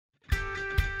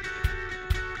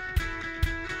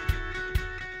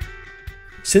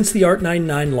Since the Art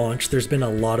 99 launch, there's been a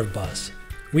lot of buzz.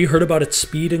 We heard about its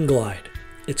speed and glide.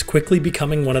 It's quickly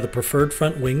becoming one of the preferred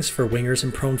front wings for wingers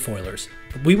and prone foilers,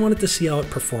 but we wanted to see how it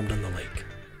performed on the lake.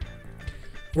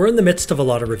 We're in the midst of a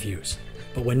lot of reviews,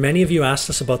 but when many of you asked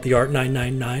us about the Art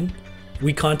 999,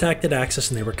 we contacted Axis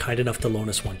and they were kind enough to loan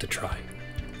us one to try.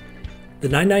 The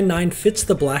 999 fits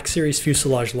the Black Series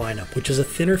fuselage lineup, which is a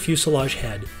thinner fuselage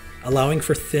head, allowing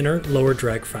for thinner, lower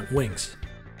drag front wings.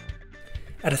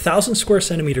 At 1,000 square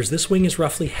centimeters, this wing is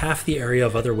roughly half the area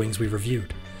of other wings we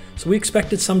reviewed, so we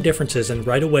expected some differences, and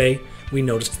right away, we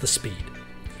noticed the speed.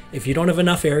 If you don't have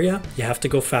enough area, you have to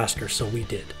go faster, so we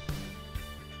did.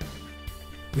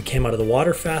 We came out of the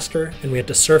water faster, and we had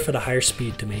to surf at a higher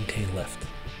speed to maintain lift.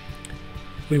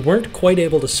 We weren't quite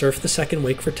able to surf the second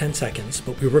wake for 10 seconds,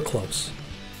 but we were close.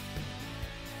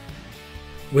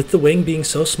 With the wing being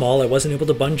so small, I wasn't able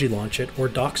to bungee launch it or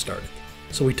dock start it,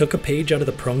 so we took a page out of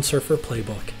the Prone Surfer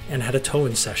playbook and had a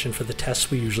tow-in session for the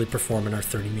tests we usually perform in our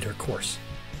 30-meter course.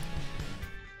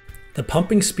 The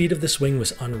pumping speed of this wing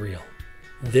was unreal.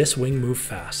 This wing moved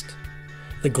fast.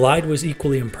 The glide was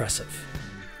equally impressive.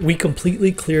 We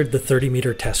completely cleared the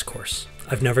 30-meter test course.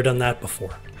 I've never done that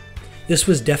before. This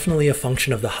was definitely a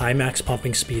function of the high max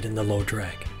pumping speed and the low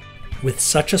drag. With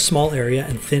such a small area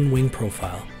and thin wing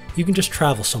profile, you can just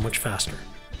travel so much faster.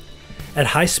 At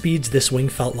high speeds, this wing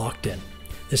felt locked in.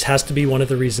 This has to be one of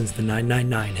the reasons the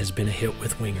 999 has been a hit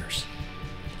with wingers.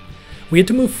 We had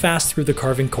to move fast through the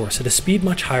carving course at a speed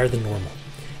much higher than normal,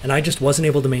 and I just wasn't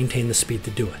able to maintain the speed to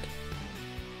do it.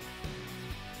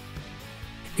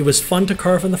 It was fun to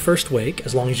carve on the first wake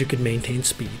as long as you could maintain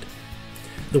speed.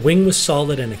 The wing was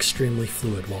solid and extremely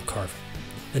fluid while carving.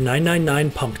 The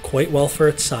 999 pumped quite well for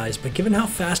its size, but given how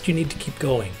fast you need to keep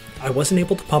going, I wasn't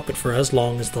able to pump it for as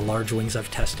long as the large wings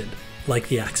I've tested, like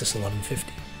the Axis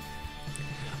 1150.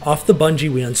 Off the bungee,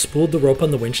 we unspooled the rope on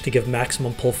the winch to give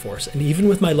maximum pull force, and even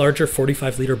with my larger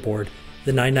 45-liter board,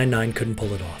 the 999 couldn't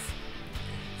pull it off.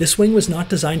 This wing was not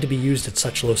designed to be used at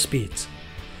such low speeds.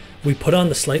 We put on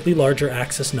the slightly larger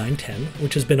Axis 910,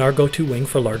 which has been our go-to wing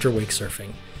for larger wake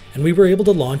surfing, and we were able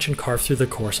to launch and carve through the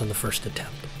course on the first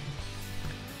attempt.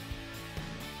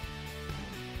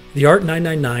 The Art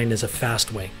 999 is a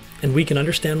fast wing, and we can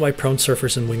understand why prone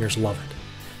surfers and wingers love it,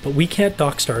 but we can't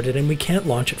dock start it and we can't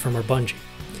launch it from our bungee.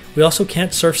 We also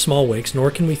can't surf small wakes,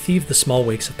 nor can we thieve the small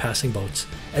wakes of passing boats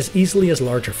as easily as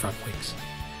larger front wakes.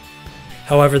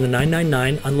 However, the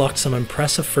 999 unlocked some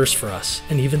impressive firsts for us,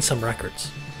 and even some records.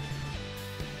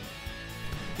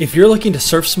 If you're looking to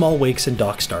surf small wakes and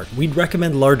dock start, we'd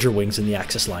recommend larger wings in the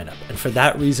Axis lineup, and for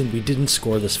that reason we didn't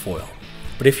score this foil.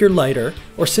 But if you're lighter,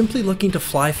 or simply looking to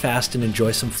fly fast and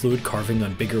enjoy some fluid carving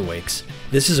on bigger wakes,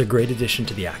 this is a great addition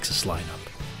to the Axis lineup.